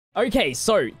Okay,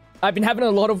 so I've been having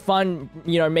a lot of fun,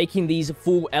 making these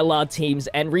full LR teams,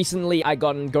 and recently I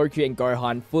gotten Goku and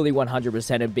Gohan fully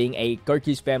 100% of being a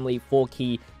Goku's family 4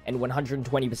 key and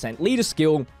 120% leader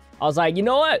skill. I was like, you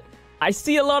know what? I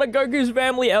see a lot of Goku's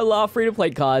family LR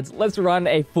free-to-play cards. Let's run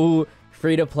a full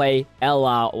free-to-play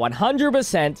LR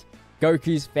 100%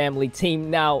 Goku's family team.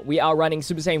 Now, we are running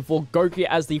Super Saiyan 4 Goku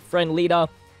as the friend leader.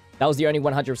 That was the only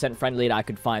 100% friend leader I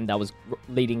could find that was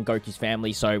leading Goku's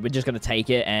family, so we're just going to take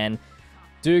it and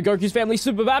do Goku's family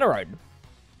Super Battle Road.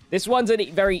 This one's a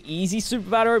very easy Super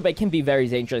Battle Road, but it can be very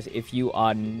dangerous if you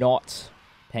are not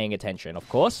paying attention, of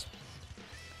course.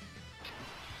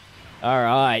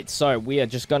 Alright, so we are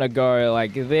just going to go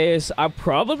like this.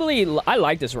 I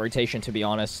like this rotation, to be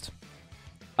honest.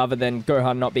 Other than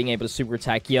Gohan not being able to super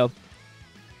attack here.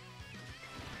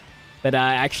 But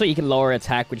actually, you can lower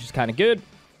attack, which is kind of good.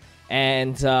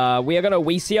 And we are going to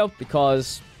Whis here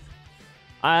because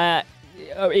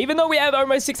even though we have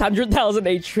almost 600,000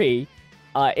 HP,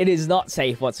 it is not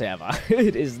safe whatsoever.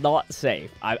 It is not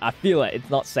safe. I feel it. It's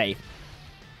not safe.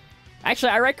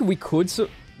 Actually, I reckon we could...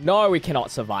 No, we cannot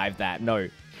survive that. No.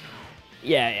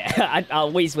 Yeah.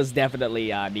 Whis was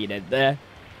definitely needed there.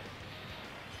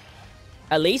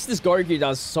 At least this Goku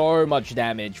does so much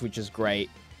damage, which is great.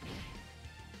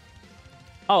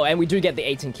 Oh, and we do get the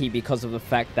 18 key because of the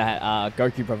fact that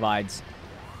Goku provides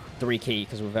 3 key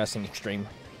because we're versing extreme.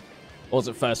 Or was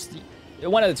it first?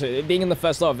 One of the two. Being in the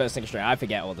first low of versing extreme. I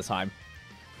forget all the time.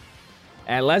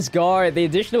 And let's go. The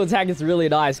additional attack is really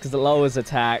nice because it lowers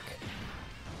attack.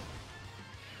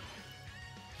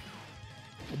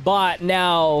 But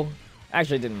now...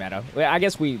 Actually, it didn't matter. I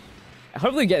guess we...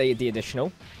 Hopefully get the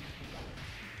additional.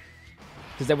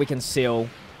 Because then we can seal...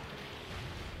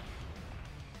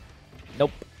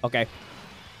 Nope. Okay.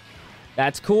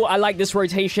 That's cool. I like this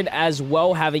rotation as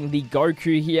well, having the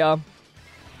Goku here.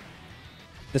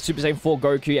 The Super Saiyan 4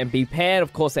 Goku and be paired.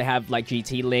 Of course, they have like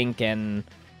GT Link and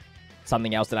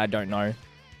something else that I don't know.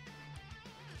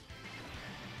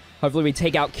 Hopefully we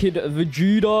take out Kid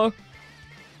Vegeta.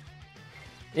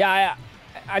 Yeah,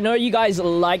 I know you guys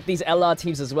like these LR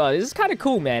teams as well. This is kind of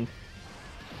cool, man.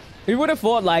 Who would have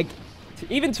thought, like,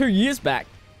 even 2 years back,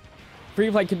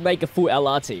 Free-to-Play could make a full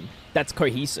LR team that's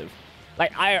cohesive.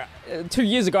 Like, 2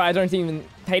 years ago, I don't think even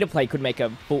Pay-to-Play could make a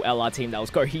full LR team that was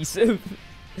cohesive.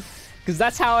 Because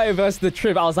that's how I versed the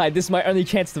truth. I was like, this is my only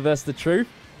chance to verse the truth.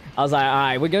 I was like,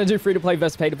 alright, we're going to do free-to-play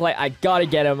versus pay-to-play. I gotta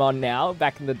get him on now,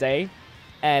 back in the day.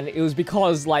 And it was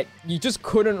because, like, you just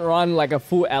couldn't run, like, a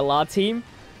full LR team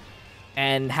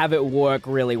and have it work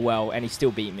really well. And he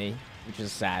still beat me, which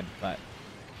is sad, but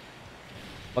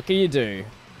what can you do?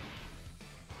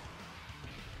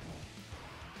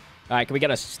 Alright, can we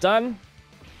get a stun?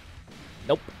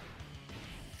 Nope.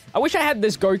 I wish I had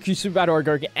this Goku, Super Battle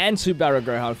Goku, and Super Battle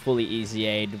Gohan fully easy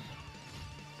aid.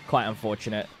 Quite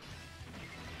unfortunate.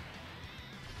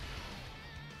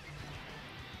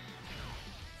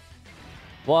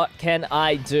 What can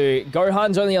I do?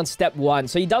 Gohan's only on step 1,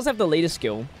 so he does have the leader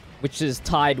skill, which is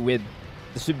tied with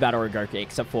the Super Battle Goku,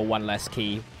 except for one less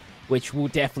key, which we'll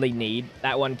definitely need.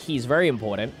 That one key is very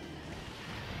important.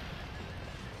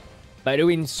 But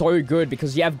doing so good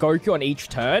because you have Goku on each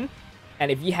turn. And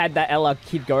if you had that LR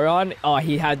Kid Gohan, oh,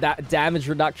 he had that damage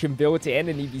reduction built in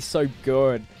and he'd be so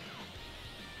good.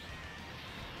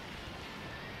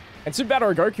 And Super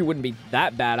Battle Goku wouldn't be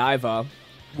that bad either.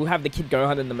 We'll have the Kid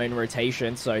Gohan in the main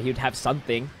rotation, so he would have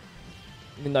something.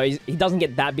 Even though he doesn't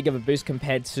get that big of a boost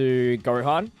compared to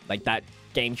Gohan. Like that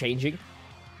game-changing.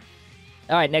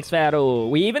 Alright, next battle.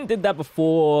 We even did that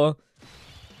before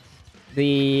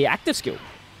the active skill.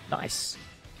 Nice.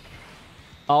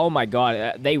 Oh my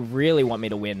god, they really want me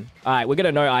to win. Alright, we're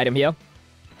gonna no item here.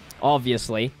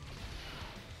 Obviously.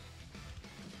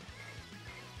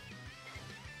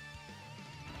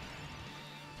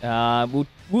 We'll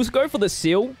go for the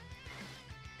seal.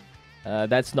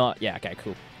 That's not... Yeah, okay,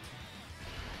 cool.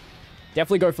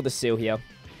 Definitely go for the seal here.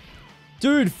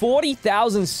 Dude,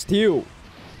 40,000 steel.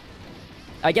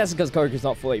 I guess because Goku's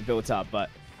not fully built up, but...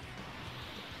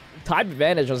 Type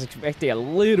advantage, I was expecting a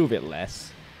little bit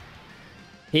less.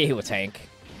 Here he will tank.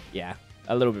 Yeah,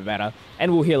 a little bit better.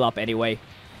 And we'll heal up anyway.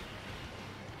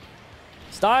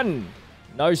 Stun!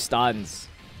 No stuns.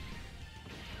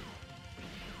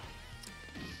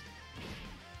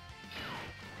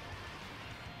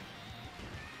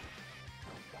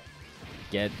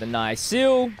 Get the nice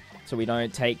seal, so we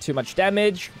don't take too much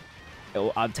damage.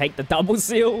 I'll take the double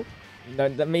seal. No,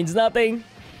 that means nothing.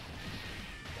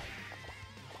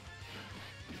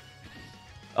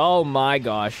 Oh my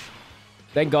gosh.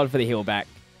 Thank God for the heal back.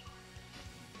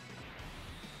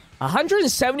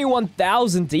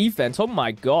 171,000 defense. Oh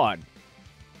my god.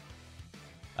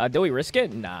 Do we risk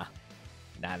it? Nah.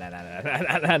 Nah.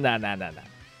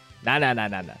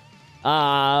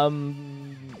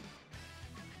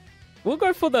 We'll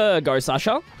go for the Ghost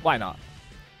Usher. Why not?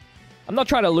 I'm not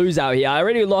trying to lose out here. I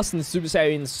already lost in the Super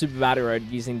Saiyan Super Battle Road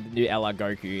using the new LR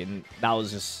Goku, and that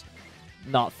was just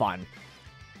not fun.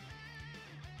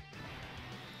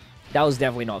 That was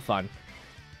definitely not fun.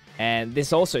 And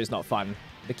this also is not fun.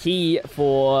 The key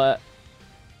for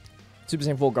Super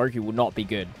Saiyan 4 Goku will not be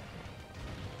good.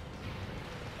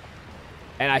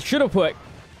 And I should have put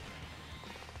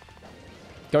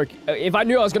Goku. If I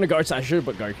knew I was going to Ghost, I should have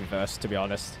put Goku first, to be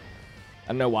honest. I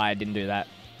don't know why I didn't do that.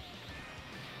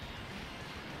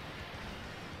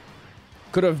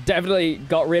 Could have definitely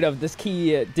got rid of this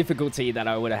key difficulty that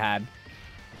I would have had.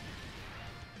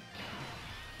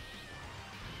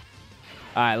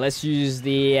 Alright, let's use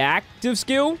the active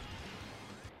skill.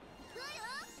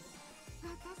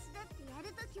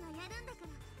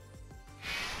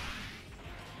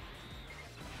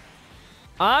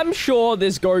 I'm sure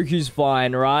this Goku's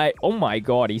fine, right? Oh my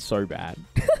god, he's so bad.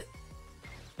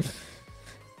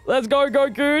 Let's go,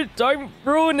 Goku. Don't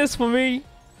ruin this for me.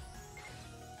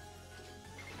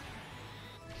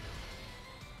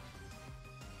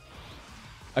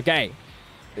 Okay.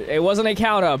 It wasn't a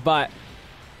counter, but...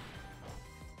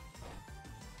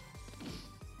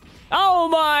 Oh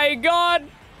my god!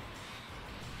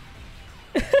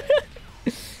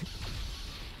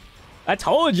 I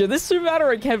told you, this Super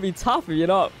Battle can be tough if you're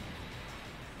not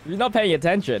paying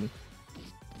attention.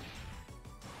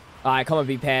 Alright, come on,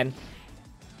 V-Pan.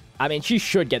 I mean, she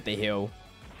should get the heal.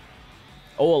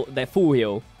 Or the full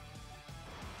heal.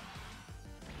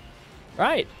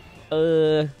 Right.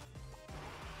 I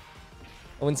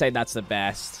wouldn't say that's the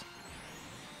best.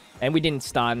 And we didn't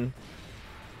stun.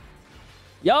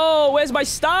 Yo, where's my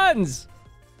stuns?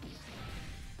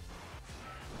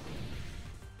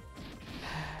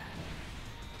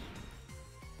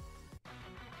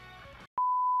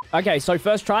 Okay, so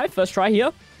first try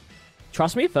here.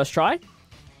 Trust me, first try.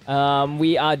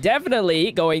 We are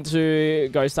definitely going to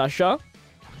Ghost Usher.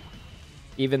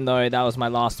 Even though that was my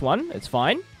last one. It's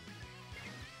fine.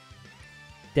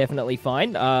 Definitely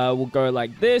fine. We'll go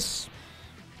like this.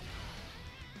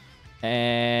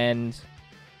 And...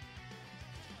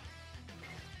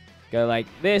 go like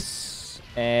this.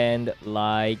 And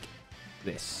like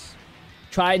this.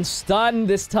 Try and stun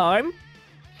this time.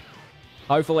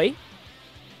 Hopefully.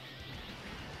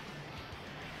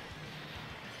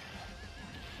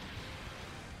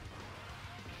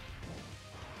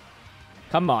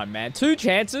 Come on, man. 2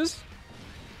 chances?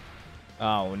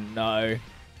 Oh, no.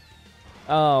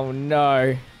 Oh,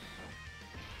 no.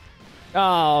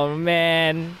 Oh,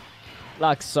 man.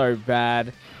 Luck's so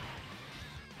bad.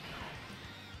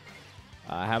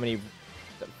 How many?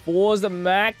 4's the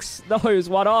max? No, it was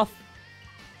 1 off.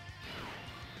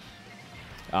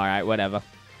 Alright, whatever.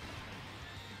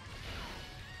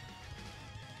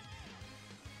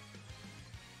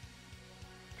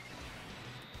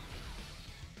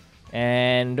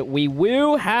 And we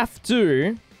will have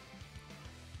to...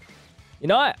 You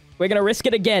know what? We're going to risk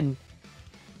it again.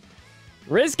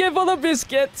 Risk it for the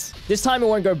biscuits. This time it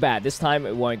won't go bad. This time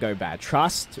it won't go bad.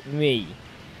 Trust me.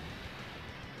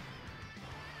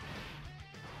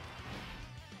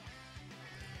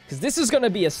 Because this is going to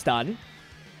be a stun.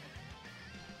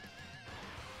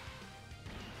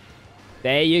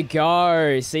 There you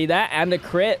go. See that? And a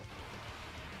crit.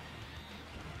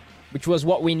 Which was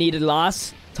what we needed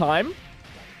last time.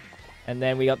 And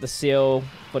then we got the seal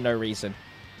for no reason.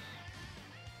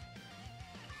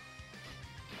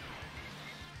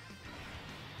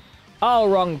 Oh,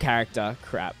 wrong character.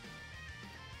 Crap.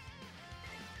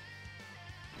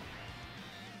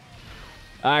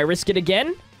 I risk it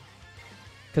again.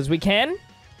 Because we can.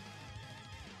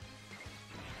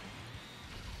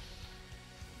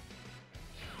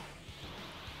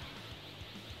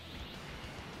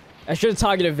 I should have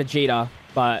targeted Vegeta,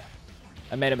 but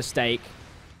I made a mistake.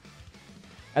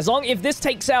 If this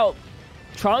takes out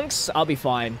Trunks, I'll be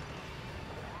fine.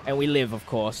 And we live, of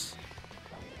course.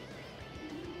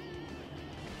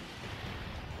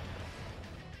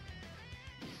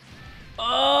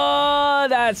 Oh,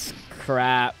 that's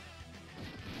crap.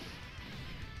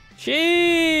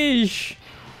 Sheesh.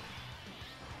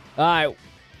 Alright.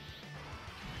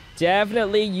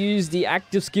 Definitely use the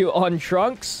active skill on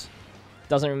Trunks.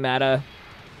 Doesn't matter.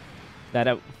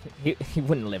 He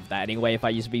wouldn't live that anyway if I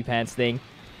use B-Pan's thing.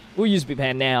 We'll use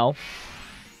B-Pan now.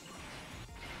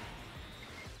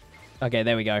 Okay,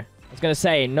 there we go. I was gonna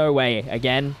say, no way.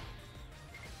 Again.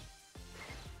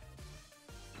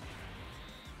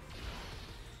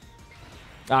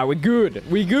 Alright, we're good.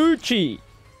 We Gucci.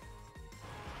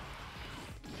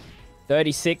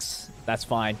 36. That's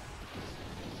fine.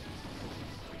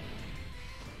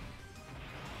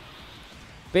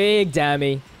 Big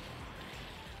dammy.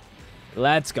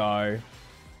 Let's go.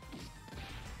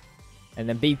 And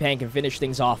then JPhanta can finish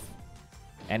things off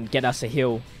and get us a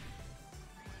heal.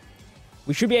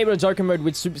 We should be able to Dokkan mode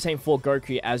with Super Saiyan 4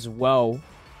 Goku as well.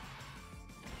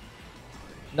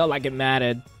 Not like it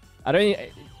mattered.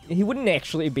 He wouldn't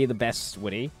actually be the best,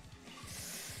 would he?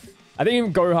 I think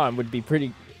even Gohan would be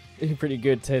pretty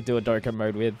good to do a Dokkan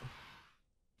mode with.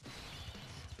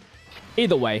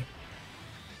 Either way.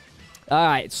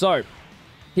 Alright, so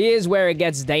here's where it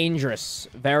gets dangerous.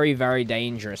 Very, very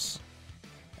dangerous.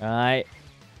 Alright.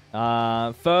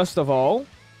 First of all,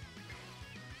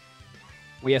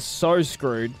 we are so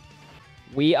screwed.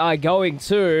 We are going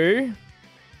to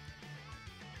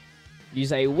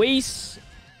use a Whis.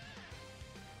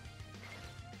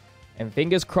 And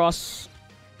fingers crossed,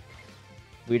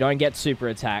 we don't get super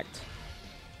attacked.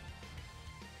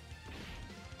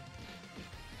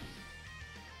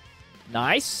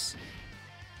 Nice.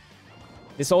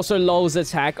 This also lowers the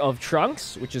attack of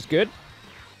Trunks, which is good.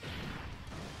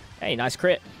 Hey, nice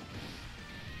crit.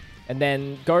 And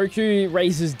then Goku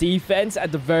raises defense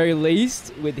at the very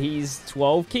least with his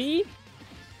 12 key.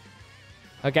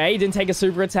 Okay, he didn't take a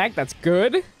super attack. That's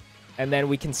good. And then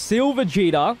we can seal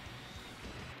Vegeta.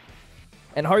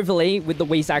 And hopefully, with the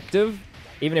Whis active,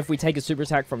 even if we take a super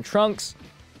attack from Trunks,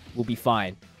 we'll be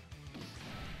fine.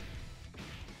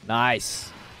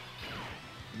 Nice.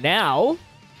 Now,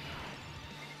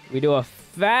 we do a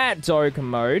fat Dokkan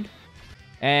mode.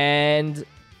 And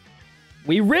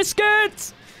we risk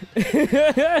it!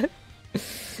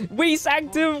 Whis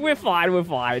active, we're fine, we're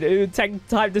fine.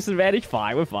 Type disadvantage,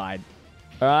 fine, we're fine.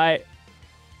 Alright.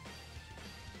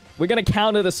 We're gonna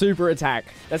counter the super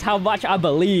attack. That's how much I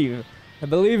believe. I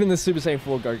believe in the Super Saiyan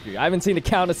 4 Goku. I haven't seen a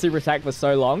counter super attack for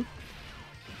so long.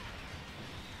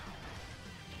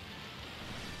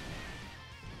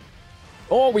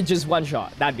 Or we just one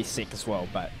shot. That'd be sick as well,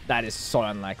 but that is so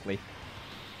unlikely.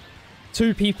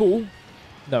 2 people?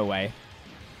 No way.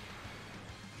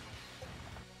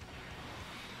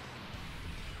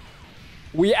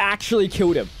 We actually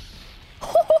killed him.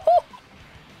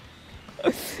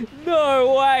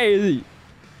 No way.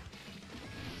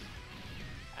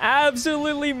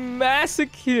 Absolutely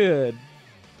massacred.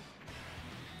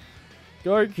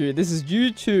 Goku, this is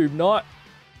YouTube, not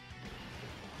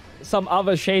some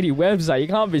other shady website. You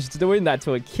can't be just doing that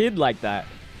to a kid like that.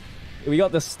 We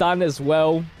got the stun as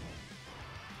well.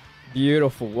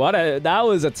 Beautiful. That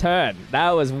was a turn. That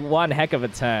was one heck of a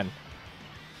turn.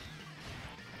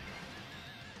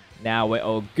 Now we're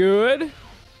all good.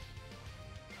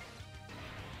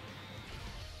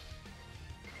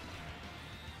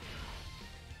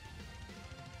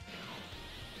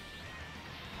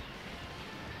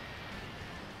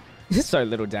 So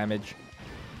little damage.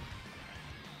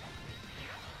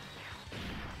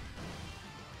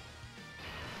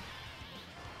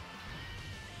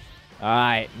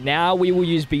 Alright, now we will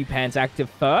use JPhanta's active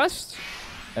first.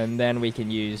 And then we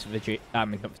can use Vegeta. I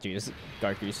mean, not Vegeta's,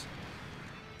 Goku's.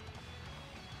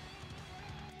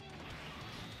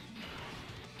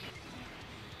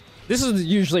 This is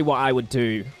usually what I would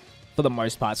do for the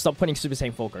most part. Stop putting Super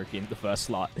Saiyan 4 Goku in the first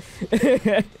slot.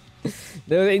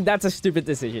 That's a stupid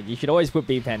decision. You should always put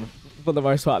JPhanta for the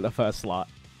most part in the first slot.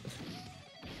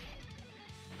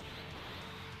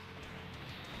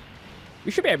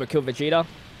 We should be able to kill Vegeta.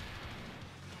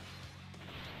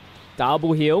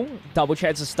 Double heal. Double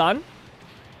chance of stun.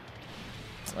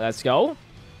 Let's go.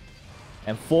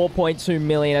 And 4.2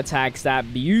 million attacks.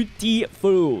 That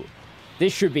beautiful.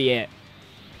 This should be it.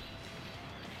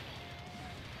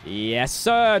 Yes,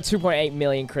 sir. 2.8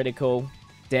 million critical.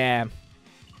 Damn.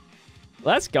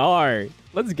 Let's go.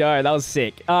 Let's go. That was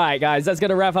sick. Alright, guys. That's going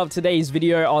to wrap up today's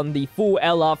video on the full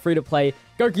LR free-to-play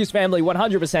Goku's Family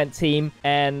 100% team.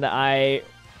 And I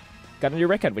got a new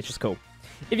record, which is cool.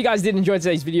 If you guys did enjoy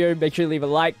today's video, make sure to leave a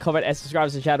like, comment, and subscribe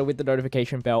to the channel with the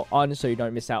notification bell on so you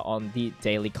don't miss out on the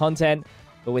daily content.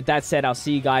 But with that said, I'll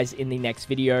see you guys in the next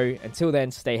video. Until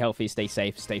then, stay healthy, stay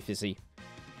safe, stay fizzy.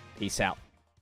 Peace out.